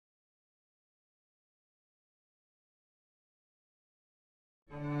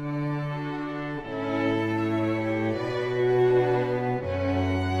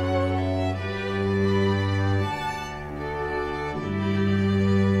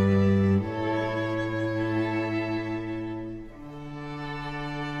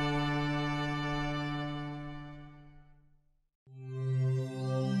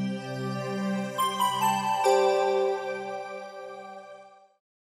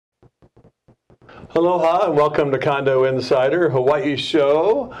Aloha and welcome to Condo Insider, Hawaii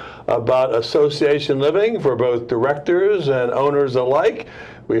show about association living for both directors and owners alike.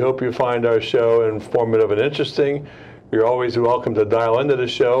 We hope you find our show informative and interesting. You're always welcome to dial into the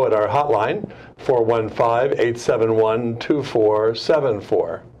show at our hotline,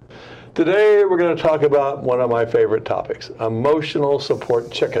 415-871-2474. Today we're going to talk about one of my favorite topics, emotional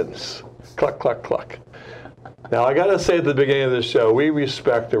support chickens. Cluck, cluck, cluck. Now, I got to say at the beginning of this show, we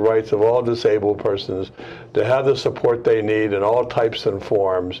respect the rights of all disabled persons to have the support they need in all types and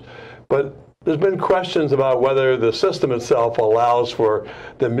forms. But there's been questions about whether the system itself allows for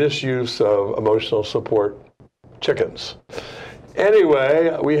the misuse of emotional support chickens.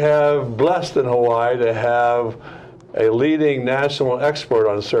 Anyway, we have blessed in Hawaii to have a leading national expert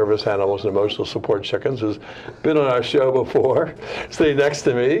on service animals and emotional support chickens, who's been on our show before, sitting next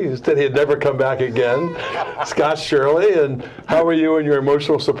to me. He said he'd never come back again. Scott Sherley, and how are you and your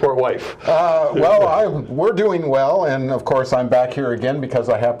emotional support wife? We're doing well, and of course I'm back here again because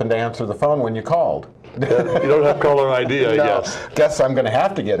I happened to answer the phone when you called. You don't have caller ID, I guess. Guess I'm going to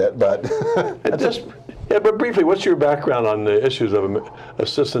have to get it, but... But briefly, what's your background on the issues of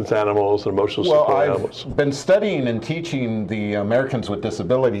assistance animals and emotional support animals? I've been studying and teaching the Americans with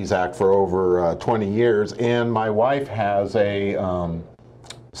Disabilities Act for over 20 years, and my wife has a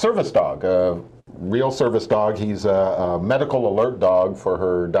service dog, a real service dog. He's a medical alert dog for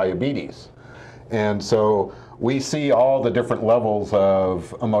her diabetes. And so we see all the different levels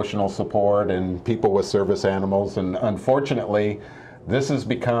of emotional support and people with service animals, and unfortunately, this has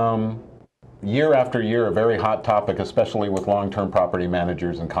become year after year a very hot topic, especially with long-term property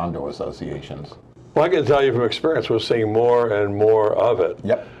managers and condo associations. Well, I can tell you from experience, we're seeing more and more of it.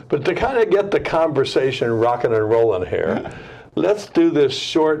 Yep. But to kind of get the conversation rocking and rolling here, let's do this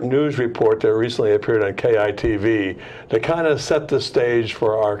short news report that recently appeared on KITV to kind of set the stage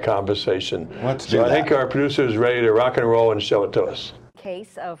for our conversation. Let's do that. I think our producer is ready to rock and roll and show it to us.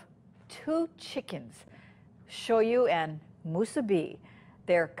 Case of two chickens, Shoyu and Musubi.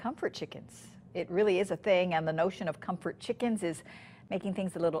 They're comfort chickens. It really is a thing, and the notion of comfort chickens is making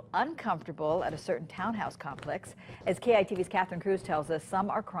things a little uncomfortable at a certain townhouse complex. As KITV's Catherine Cruz tells us, some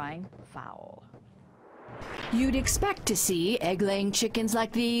are crying foul. You'd expect to see egg-laying chickens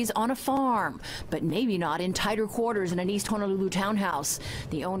like these on a farm, but maybe not in tighter quarters in an East Honolulu townhouse.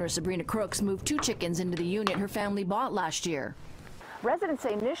 The owner, Sabrina Crooks, moved two chickens into the unit her family bought last year. Residents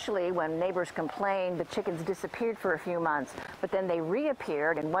say initially, when neighbors complained, the chickens disappeared for a few months, but then they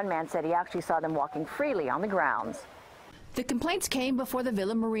reappeared, and one man said he actually saw them walking freely on the grounds. The complaints came before the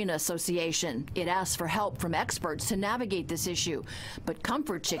Villa Marina Association. It asked for help from experts to navigate this issue, but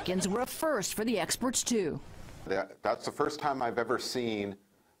comfort chickens were a first for the experts too. That's the first time I've ever seen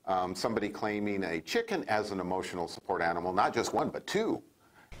somebody claiming a chicken as an emotional support animal, not just one, but two.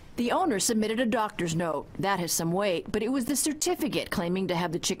 The owner submitted a doctor's note. That has some weight, but it was the certificate claiming to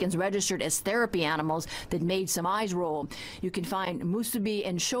have the chickens registered as therapy animals that made some eyes roll. You can find Musubi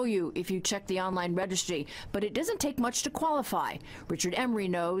and Shoyu if you check the online registry, but it doesn't take much to qualify. Richard Emery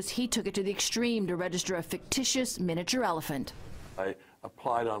knows. He took it to the extreme to register a fictitious miniature elephant. I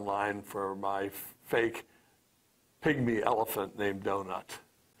applied online for my fake pygmy elephant named Donut.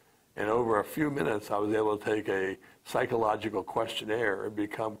 And over a few minutes, I was able to take a psychological questionnaire and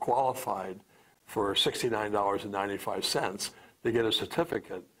become qualified for $69.95 to get a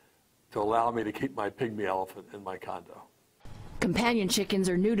certificate to allow me to keep my pygmy elephant in my condo. Companion chickens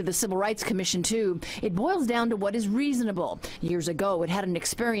are new to the Civil Rights Commission, too. It boils down to what is reasonable. Years ago, it had an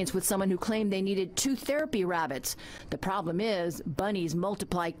experience with someone who claimed they needed two therapy rabbits. The problem is bunnies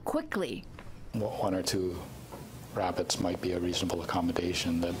multiply quickly. One or two rabbits might be a reasonable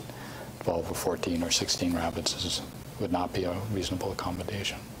accommodation. That 12 or 14 or 16 rabbits would not be a reasonable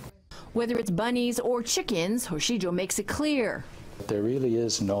accommodation. Whether it's bunnies or chickens, Hoshijo makes it clear. There really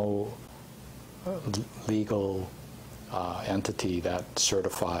is no legal entity that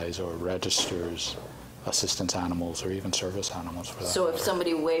certifies or registers assistance animals or even service animals for that. So if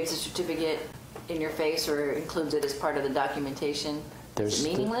somebody waves a certificate in your face or includes it as part of the documentation, is it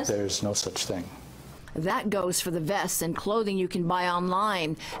meaningless? There's no such thing. That goes for the vests and clothing you can buy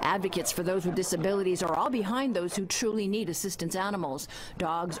online. Advocates for those with disabilities are all behind those who truly need assistance animals.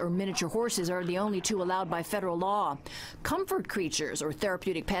 Dogs or miniature horses are the only two allowed by federal law. Comfort creatures or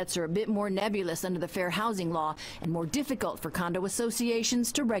therapeutic pets are a bit more nebulous under the Fair Housing Law and more difficult for condo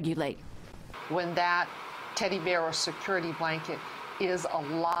associations to regulate. When that teddy bear or security blanket is a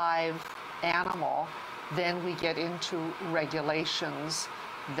live animal, then we get into regulations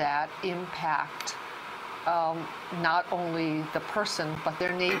that impact not only the person, but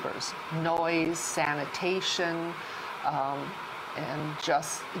their neighbors. Noise, sanitation, and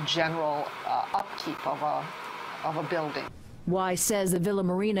just general upkeep of a building. Wise says the Villa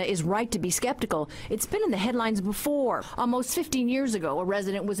Marina is right to be skeptical. It's been in the headlines before. Almost 15 years ago, a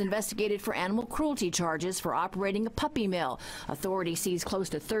resident was investigated for animal cruelty charges for operating a puppy mill. Authorities seized close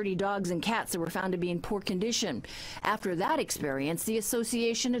to 30 dogs and cats that were found to be in poor condition. After that experience, the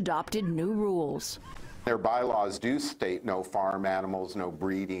association adopted new rules. Their bylaws do state no farm animals, no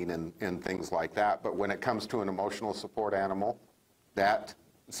breeding and things like that, but when it comes to an emotional support animal, that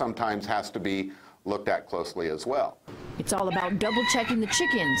sometimes has to be looked at closely as well. It's all about double-checking the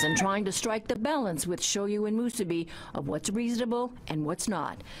chickens and trying to strike the balance with Shoyu and Musubi of what's reasonable and what's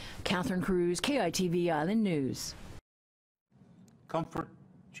not. Catherine Cruz, KITV Island News. Comfort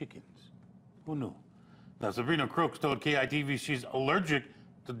chickens. Who knew? Now, Sabrina Crooks told KITV she's allergic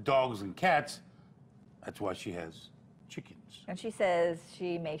to dogs and cats. That's why she has chickens. And she says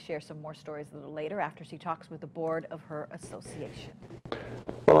she may share some more stories a little later after she talks with the board of her association.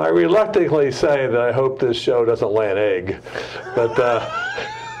 Well, I reluctantly say that I hope this show doesn't lay an egg. But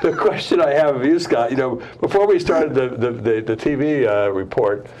the question I have of you, Scott, before we started the TV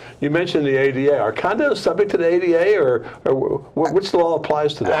report, you mentioned the ADA. Are condos subject to the ADA, or which law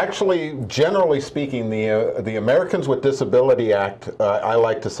applies to that? Actually, generally speaking, the Americans with Disability Act, I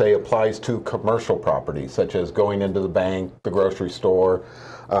like to say, applies to commercial properties, such as going into the bank, the grocery store,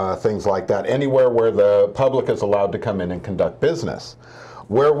 things like that, anywhere where the public is allowed to come in and conduct business.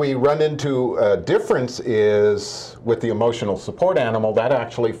 Where we run into a difference is with the emotional support animal. That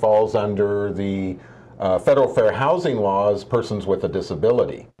actually falls under the federal fair housing laws, persons with a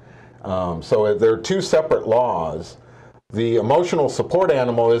disability. So there are two separate laws. The emotional support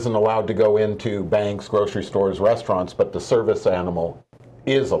animal isn't allowed to go into banks, grocery stores, restaurants, but the service animal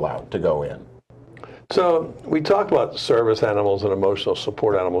is allowed to go in. So we talked about service animals and emotional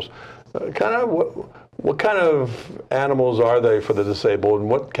support animals. What kind of animals are they for the disabled, and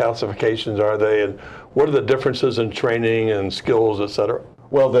what classifications are they, and what are the differences in training and skills, et cetera?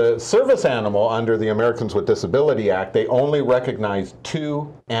 Well, the service animal under the Americans with Disability Act, they only recognize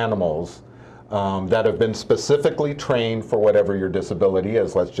two animals that have been specifically trained for whatever your disability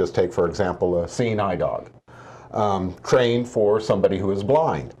is. Let's just take, for example, a seeing eye dog, trained for somebody who is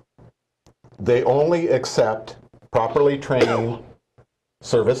blind. They only accept properly trained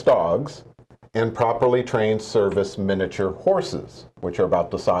service dogs and properly trained service miniature horses, which are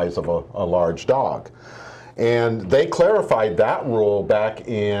about the size of a large dog. And they clarified that rule back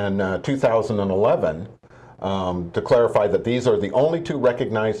in 2011 to clarify that these are the only two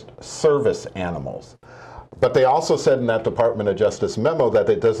recognized service animals. But they also said in that Department of Justice memo that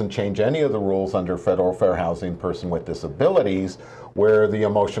it doesn't change any of the rules under federal fair housing person with disabilities, where the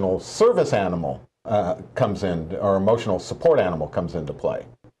emotional service animal comes in, or emotional support animal comes into play.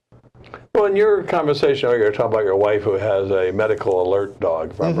 Well, in your conversation earlier, you're talking about your wife who has a medical alert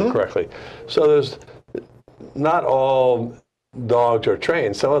dog, if I remember correctly. So there's not all dogs are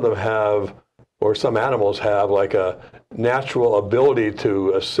trained. Some of them have, or some animals have, like a natural ability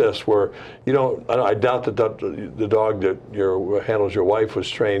to assist where you don't, I doubt that the dog that handles your wife was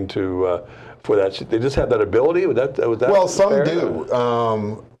trained to, for that. They just have that ability? Would that well, some fair?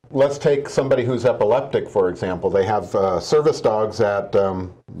 do. Let's take somebody who's epileptic, for example. They have service dogs that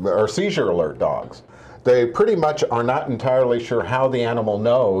are seizure alert dogs. They pretty much are not entirely sure how the animal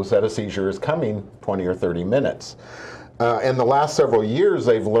knows that a seizure is coming 20 or 30 minutes. In the last several years,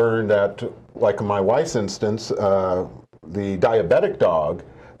 they've learned that, like in my wife's instance, the diabetic dog,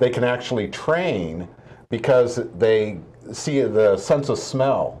 they can actually train because they see the sense of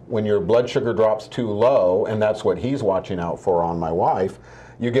smell. When your blood sugar drops too low, and that's what he's watching out for on my wife,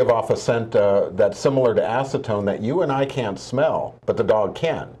 you give off a scent that's similar to acetone that you and I can't smell, but the dog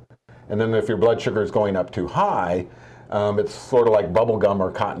can. And then if your blood sugar is going up too high, it's sort of like bubble gum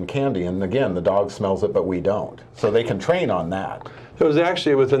or cotton candy. And again, the dog smells it, but we don't. So they can train on that. It was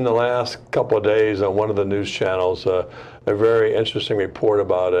actually within the last couple of days on one of the news channels, a very interesting report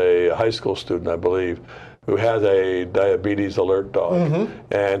about a high school student, I believe, who has a diabetes alert dog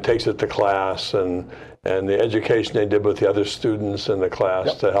and takes it to class, and the education they did with the other students in the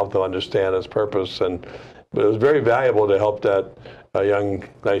class to help them understand its purpose. But it was very valuable to help that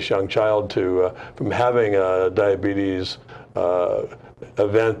nice young child from having a diabetes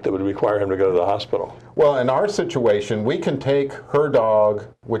event that would require him to go to the hospital. Well, in our situation, we can take her dog,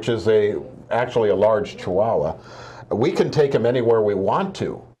 which is actually a large Chihuahua. We can take him anywhere we want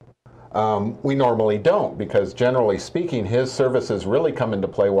to. We normally don't, because generally speaking, his services really come into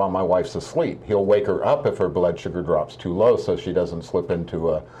play while my wife's asleep. He'll wake her up if her blood sugar drops too low so she doesn't slip into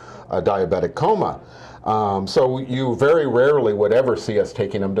a diabetic coma. So you very rarely would ever see us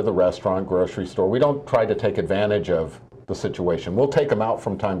taking him to the restaurant, grocery store. We don't try to take advantage of the situation. We'll take him out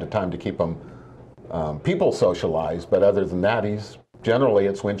from time to keep him people socialized, but other than that, generally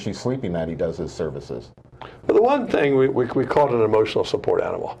it's when she's sleeping that he does his services. But the one thing, we call it an emotional support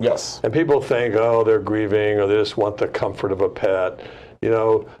animal. Yes. And people think, oh, they're grieving, or they just want the comfort of a pet. You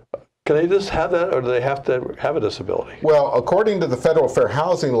know, can they just have that, or do they have to have a disability? Well, according to the federal fair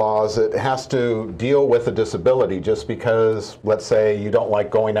housing laws, it has to deal with a disability. Just because, let's say, you don't like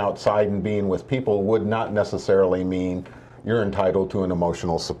going outside and being with people would not necessarily mean you're entitled to an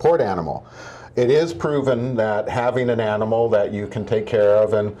emotional support animal. It is proven that having an animal that you can take care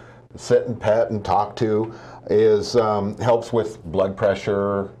of and sit and pet and talk to helps with blood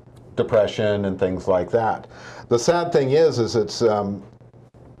pressure, depression, and things like that. The sad thing is it's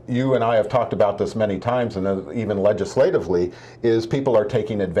you and I have talked about this many times, and even legislatively, is people are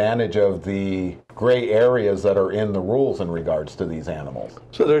taking advantage of the gray areas that are in the rules in regards to these animals.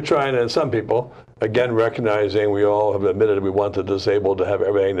 So they're trying, and some people, again, recognizing we all have admitted we want the disabled to have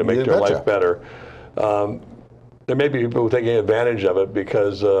everything to make their life better. There may be people taking advantage of it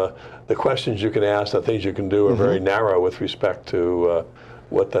because the questions you can ask, the things you can do are very narrow with respect to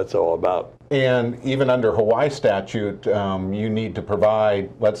what that's all about. And even under Hawaii statute, you need to provide,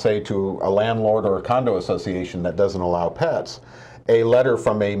 let's say, to a landlord or a condo association that doesn't allow pets, a letter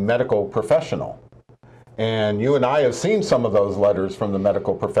from a medical professional. And you and I have seen some of those letters from the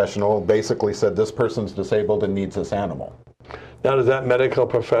medical professional, basically said this person's disabled and needs this animal. Now, does that medical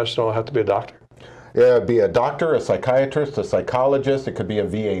professional have to be a doctor? Yeah, it'd be a doctor, a psychiatrist, a psychologist, it could be a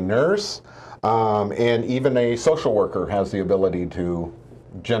VA nurse, and even a social worker has the ability to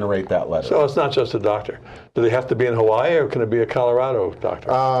generate that letter. So it's not just a doctor. Do they have to be in Hawaii, or can it be a Colorado doctor?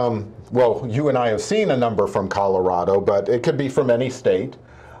 Well, you and I have seen a number from Colorado, but it could be from any state.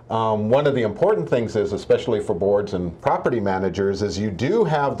 One of the important things is, especially for boards and property managers, is you do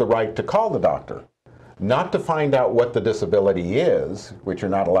have the right to call the doctor. Not to find out what the disability is, which you're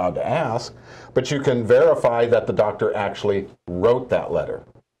not allowed to ask, but you can verify that the doctor actually wrote that letter,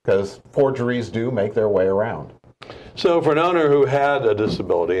 because forgeries do make their way around. So for an owner who had a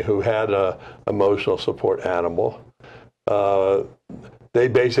disability, who had an emotional support animal, they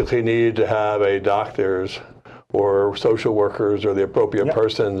basically need to have a doctor's or social workers or the appropriate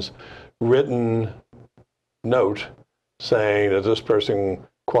person's written note saying that this person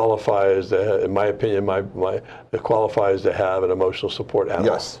qualifies, to, in my opinion, qualifies to have an emotional support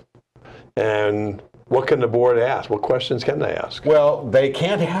animal. Yes. And what can the board ask? What questions can they ask? Well, they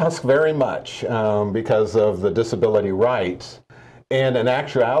can't ask very much because of the disability rights. And in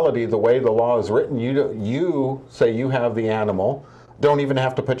actuality, the way the law is written, you say you have the animal, don't even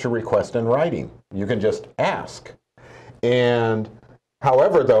have to put your request in writing. You can just ask. And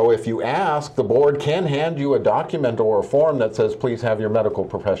however, though, if you ask, the board can hand you a document or a form that says, please have your medical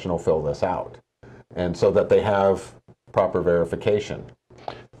professional fill this out. And so that they have proper verification.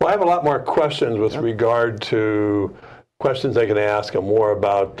 Well, I have a lot more questions with regard to questions they can ask and more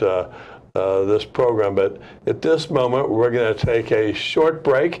about this program. But at this moment, we're going to take a short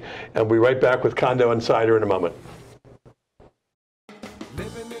break, and we'll be right back with Condo Insider in a moment.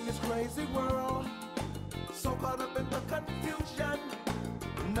 Living in this crazy world, so caught up in the confusion,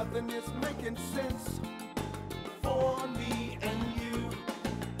 nothing is making sense for me and you.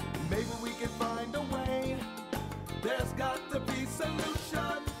 Maybe we can find a way, there's got to be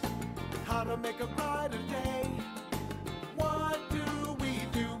solution, how to make a brighter day. What do?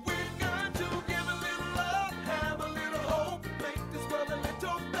 We've got to give a little love, have a little hope, make this world a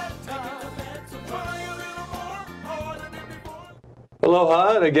little better, try a little more, harder than before.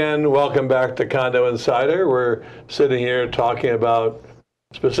 Aloha, and again, welcome back to Condo Insider. We're sitting here talking about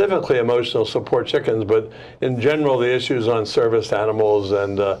specifically emotional support chickens, but in general, the issues on service animals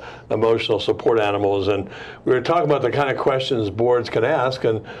and emotional support animals. And we were talking about the kind of questions boards can ask,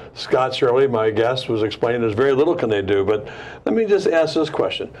 and Scott Sherley, my guest, was explaining there's very little can they do. But let me just ask this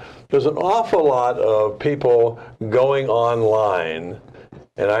question. There's an awful lot of people going online,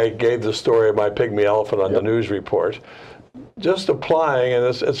 and I gave the story of my pygmy elephant on the news report, just applying, and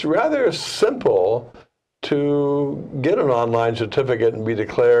it's rather simple to get an online certificate and be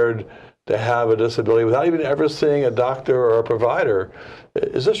declared to have a disability without even ever seeing a doctor or a provider.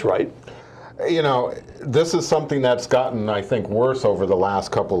 Is this right? You know, this is something that's gotten, I think, worse over the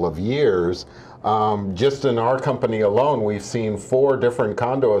last couple of years. Just in our company alone, we've seen 4 different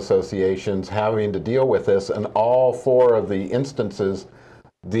condo associations having to deal with this, and all 4 of the instances,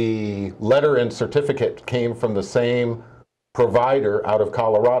 the letter and certificate came from the same provider out of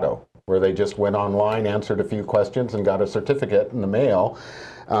Colorado, where they just went online, answered a few questions, and got a certificate in the mail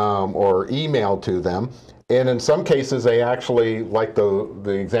or emailed to them. And in some cases, they actually, like the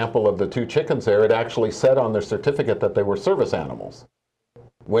example of the 2 chickens there, it actually said on their certificate that they were service animals,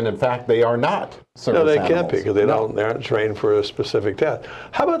 when in fact they are not service animals. No, they can't be, because they aren't trained for a specific task.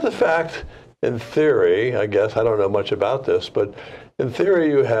 How about the fact, in theory, I guess, I don't know much about this, but in theory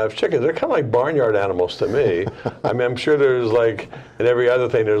you have chickens. They're kind of like barnyard animals to me. I mean, I'm sure there's like, in every other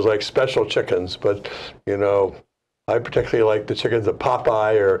thing, there's like special chickens, but, you know, I particularly like the chickens at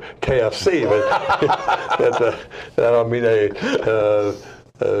Popeye or KFC, but I don't mean to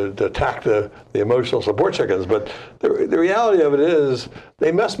attack the emotional support chickens, but the reality of it is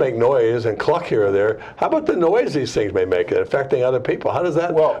they must make noise and cluck here or there. How about the noise these things may make affecting other people? How does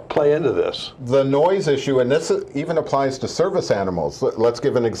that play into this? The noise issue, and this even applies to service animals. Let's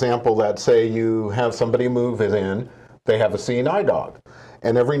give an example that, say you have somebody move in, they have a seeing eye dog.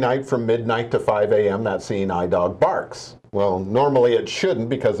 And every night from midnight to 5 a.m. that seeing eye dog barks. Well, normally it shouldn't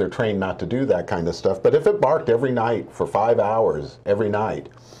because they're trained not to do that kind of stuff. But if it barked every night for 5 hours, every night,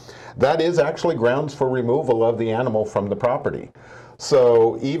 that is actually grounds for removal of the animal from the property.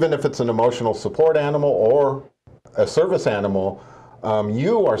 So even if it's an emotional support animal or a service animal,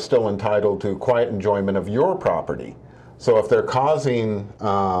 you are still entitled to quiet enjoyment of your property. So if they're causing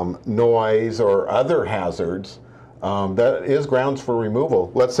noise or other hazards, that is grounds for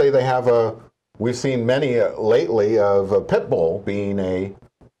removal. Let's say they have we've seen many lately of a pit bull being a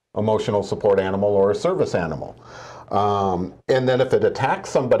emotional support animal or a service animal. And then if it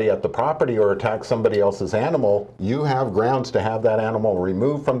attacks somebody at the property or attacks somebody else's animal, you have grounds to have that animal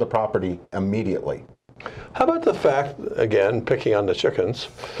removed from the property immediately. How about the fact, again, picking on the chickens,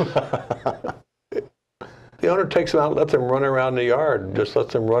 the owner takes them out and lets them run around the yard, just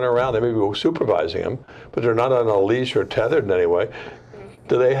lets them run around. They may be supervising them, but they're not on a leash or tethered in any way.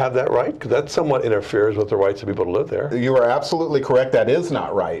 Do they have that right? Because that somewhat interferes with the rights of people to live there. You are absolutely correct. That is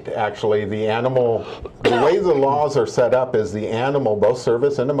not right. Actually, the animal, the way the laws are set up is the animal, both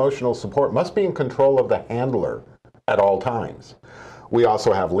service and emotional support, must be in control of the handler at all times. We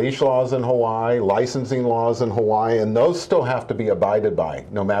also have leash laws in Hawaii, licensing laws in Hawaii, and those still have to be abided by,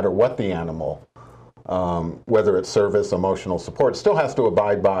 no matter what the animal, whether it's service, emotional support, still has to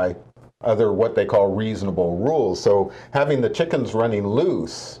abide by other what they call reasonable rules. So having the chickens running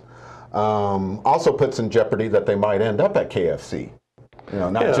loose also puts in jeopardy that they might end up at KFC. You know,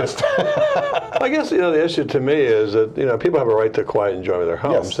 not just. I guess, you know, the issue to me is that, you know, people have a right to quiet enjoyment of their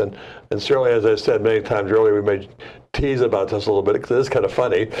homes. Yes. And certainly, as I said many times earlier, we may tease about this a little bit because it is kind of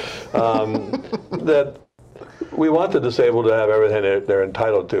funny, that we want the disabled to have everything they're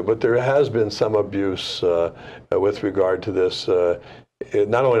entitled to, but there has been some abuse with regard to this,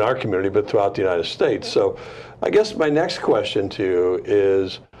 not only in our community, but throughout the United States. So I guess my next question to you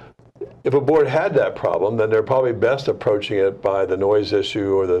is, if a board had that problem, then they're probably best approaching it by the noise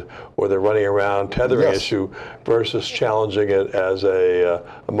issue or the running around tethering issue versus challenging it as a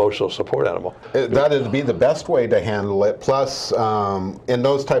emotional support animal. That would be the best way to handle it. Plus, in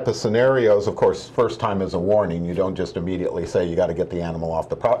those type of scenarios, of course, first time is a warning. You don't just immediately say you got to get the animal off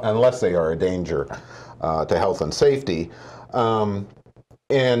the property unless they are a danger to health and safety,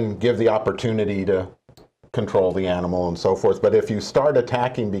 and give the opportunity to control the animal and so forth. But if you start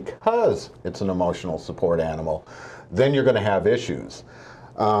attacking because it's an emotional support animal, then you're going to have issues.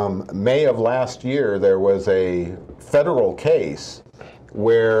 May of last year, there was a federal case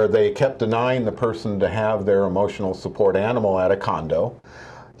where they kept denying the person to have their emotional support animal at a condo.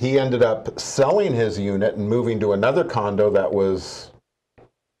 He ended up selling his unit and moving to another condo that was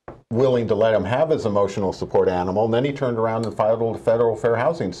willing to let him have his emotional support animal, and then he turned around and filed a federal fair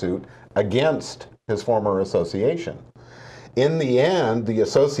housing suit against his former association. In the end, the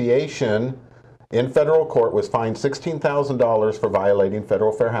association in federal court was fined $16,000 for violating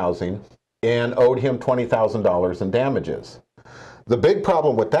federal fair housing and owed him $20,000 in damages. The big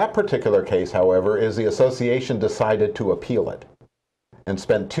problem with that particular case, however, is the association decided to appeal it and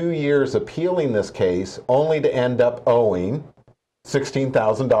spent 2 years appealing this case only to end up owing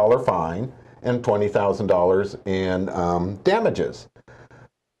 $16,000 fine and $20,000 in damages.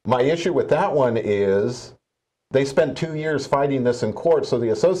 My issue with that one is they spent 2 years fighting this in court, so the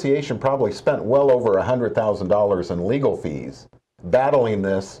association probably spent well over $100,000 in legal fees battling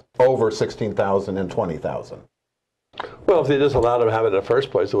this over $16,000 and $20,000. Well, if they just allowed them to have it in the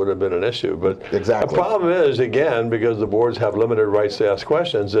first place, it would have been an issue. But exactly. The problem is, again, because the boards have limited rights to ask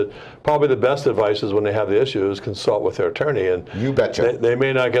questions, that probably the best advice is when they have the issues, consult with their attorney. And you betcha. They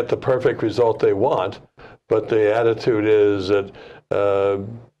may not get the perfect result they want, but the attitude is that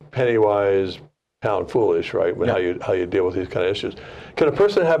penny wise, pound foolish, right? With Yeah. how you deal with these kind of issues. Can a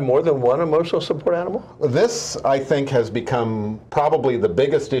person have more than one emotional support animal? This, I think, has become probably the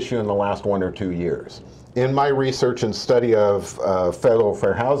biggest issue in the last 1 or 2 years. In my research and study of federal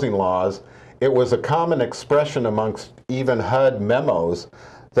fair housing laws, it was a common expression amongst even HUD memos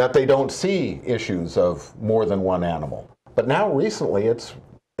that they don't see issues of more than one animal. But now recently it's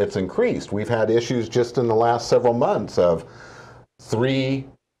increased. We've had issues just in the last several months of 3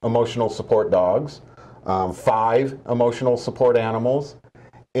 emotional support dogs, 5 emotional support animals.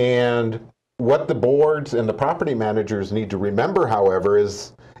 And what the boards and the property managers need to remember, however,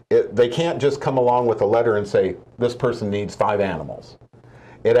 is they can't just come along with a letter and say, this person needs 5 animals.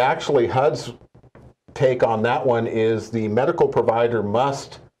 It actually, HUD's take on that one is the medical provider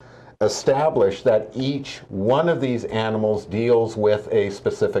must establish that each one of these animals deals with a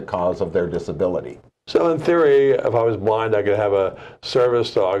specific cause of their disability. So in theory, if I was blind, I could have a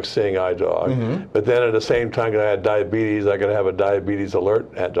service dog, seeing eye dog. But then at the same time, if I had diabetes, I could have a diabetes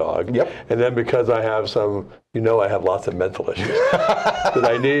alert dog. Yep. And then because I have some, I have lots of mental issues that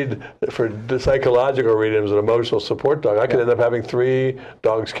I need for the psychological reasons, an emotional support dog. I could end up having 3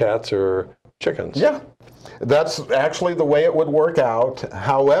 dogs, cats, or chickens. Yeah. That's actually the way it would work out.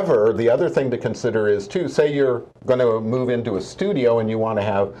 However, the other thing to consider is too, say you're going to move into a studio and you want to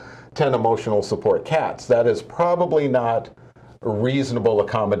have 10 emotional support cats. That is probably not a reasonable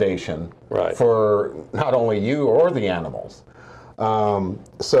accommodation for not only you or the animals.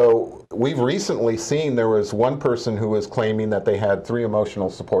 So we've recently seen there was one person who was claiming that they had 3 emotional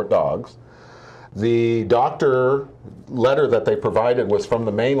support dogs. The doctor letter that they provided was from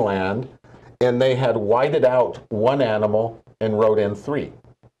the mainland, and they had whited out 1 animal and wrote in 3.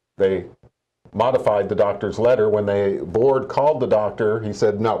 They modified the doctor's letter. When the board called the doctor, he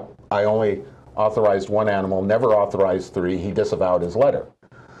said, no, I only authorized 1 animal, never authorized 3. He disavowed his letter.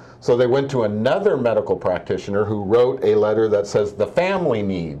 So they went to another medical practitioner who wrote a letter that says the family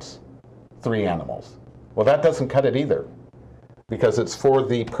needs 3 animals. Well, that doesn't cut it either, because it's for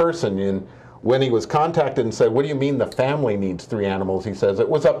the person. And when he was contacted and said, what do you mean the family needs 3 animals? He says, it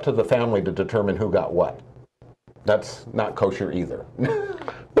was up to the family to determine who got what. That's not kosher either.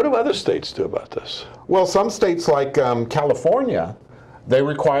 What do other states do about this? Well, some states like California, they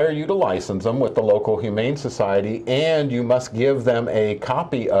require you to license them with the local humane society, and you must give them a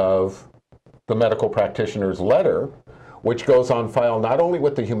copy of the medical practitioner's letter, which goes on file not only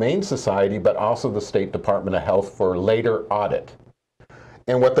with the Humane Society, but also the State Department of Health for later audit.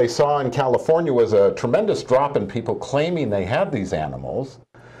 And what they saw in California was a tremendous drop in people claiming they had these animals,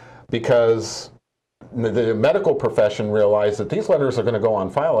 because the medical profession realized that these letters are going to go on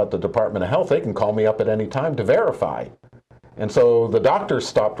file at the Department of Health. They can call me up at any time to verify. And so the doctors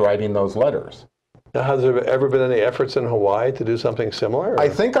stopped writing those letters. Now, has there ever been any efforts in Hawaii to do something similar? I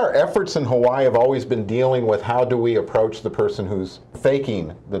think our efforts in Hawaii have always been dealing with how do we approach the person who's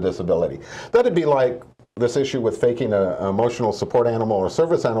faking the disability. That'd be like this issue with faking an emotional support animal or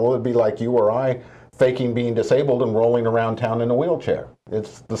service animal. It'd be like you or I faking being disabled and rolling around town in a wheelchair.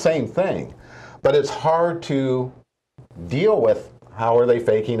 It's the same thing. But it's hard to deal with how are they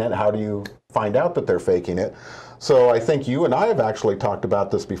faking it, how do you find out that they're faking it. So I think you and I have actually talked about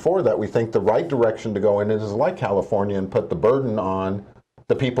this before, that we think the right direction to go in is like California and put the burden on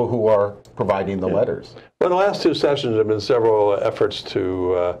the people who are providing the letters. Well, in the last 2 sessions, there have been several efforts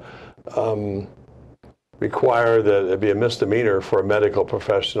to require that it be a misdemeanor for a medical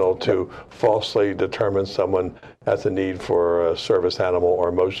professional to falsely determine someone has a need for a service animal or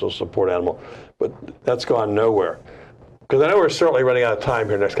emotional support animal. But that's gone nowhere. Because I know we're certainly running out of time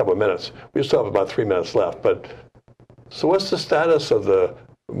here in the next couple of minutes. We still have about 3 minutes left. But so what's the status of the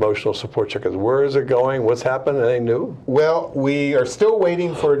emotional support chickens? Where is it going? What's happened? Anything new? Well, we are still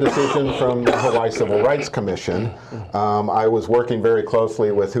waiting for a decision from the Hawaii Civil Rights Commission. I was working very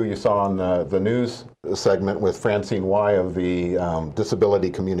closely with who you saw on the news segment with Francine Y of the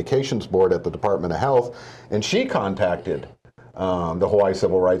Disability Communications Board at the Department of Health, and she contacted the Hawaii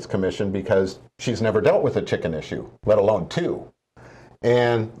Civil Rights Commission because she's never dealt with a chicken issue, let alone 2.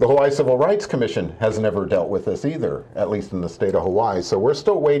 And the Hawaii Civil Rights Commission has never dealt with this either, at least in the state of Hawaii. So we're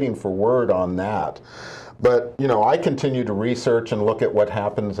still waiting for word on that. But, I continue to research and look at what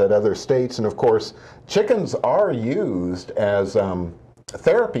happens at other states. And of course, chickens are used as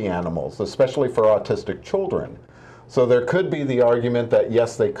therapy animals, especially for autistic children. So there could be the argument that,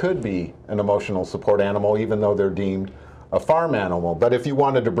 yes, they could be an emotional support animal, even though they're deemed a farm animal. But if you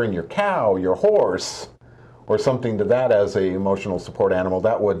wanted to bring your cow, your horse, or something to that as a emotional support animal,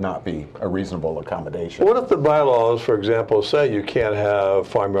 that would not be a reasonable accommodation. What if the bylaws, for example, say you can't have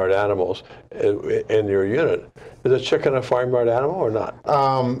farmyard animals in your unit? Is a chicken a farmyard animal or not?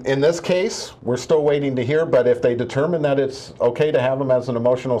 In this case, we're still waiting to hear, but if they determine that it's okay to have them as an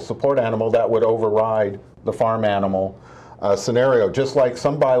emotional support animal, that would override the farm animal scenario. Just like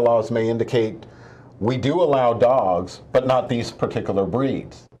some bylaws may indicate we do allow dogs, but not these particular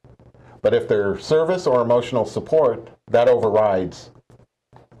breeds. But if they're service or emotional support, that overrides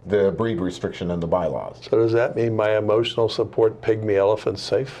the breed restriction in the bylaws. So does that mean my emotional support pygmy elephant's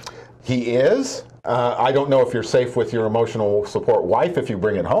safe? He is. I don't know if you're safe with your emotional support wife if you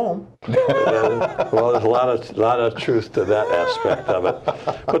bring it home. Well, there's a lot of truth to that aspect of it.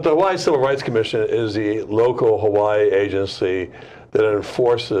 But the Hawaii Civil Rights Commission is the local Hawaii agency that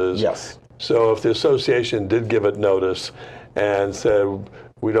enforces. Yes. So if the association did give it notice and said,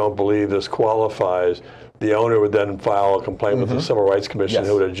 we don't believe this qualifies, the owner would then file a complaint with the Civil Rights Commission,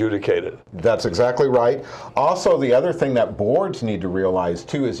 who would adjudicate it. That's exactly right. Also, the other thing that boards need to realize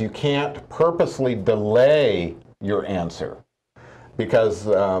too is you can't purposely delay your answer, because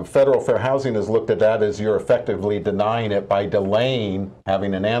federal fair housing has looked at that as you're effectively denying it by delaying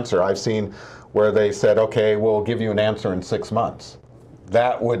having an answer. I've seen where they said, okay, we'll give you an answer in 6 months.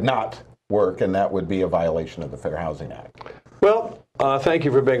 That would not work, and that would be a violation of the Fair Housing Act. Well, thank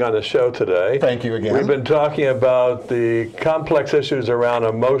you for being on the show today. Thank you again. We've been talking about the complex issues around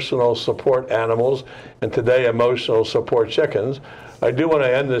emotional support animals, and today emotional support chickens. I do want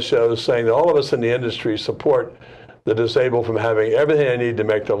to end the show saying that all of us in the industry support the disabled from having everything they need to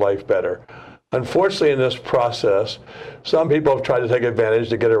make their life better. Unfortunately, in this process, some people have tried to take advantage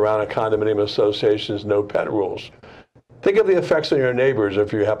to get around a condominium association's no pet rules. Think of the effects on your neighbors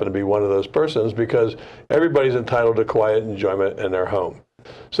if you happen to be one of those persons, because everybody's entitled to quiet enjoyment in their home.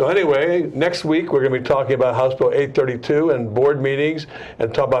 So anyway, next week we're going to be talking about House Bill 832 and board meetings,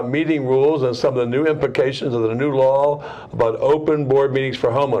 and talk about meeting rules and some of the new implications of the new law about open board meetings for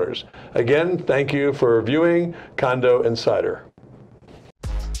homeowners. Again, thank you for viewing Condo Insider.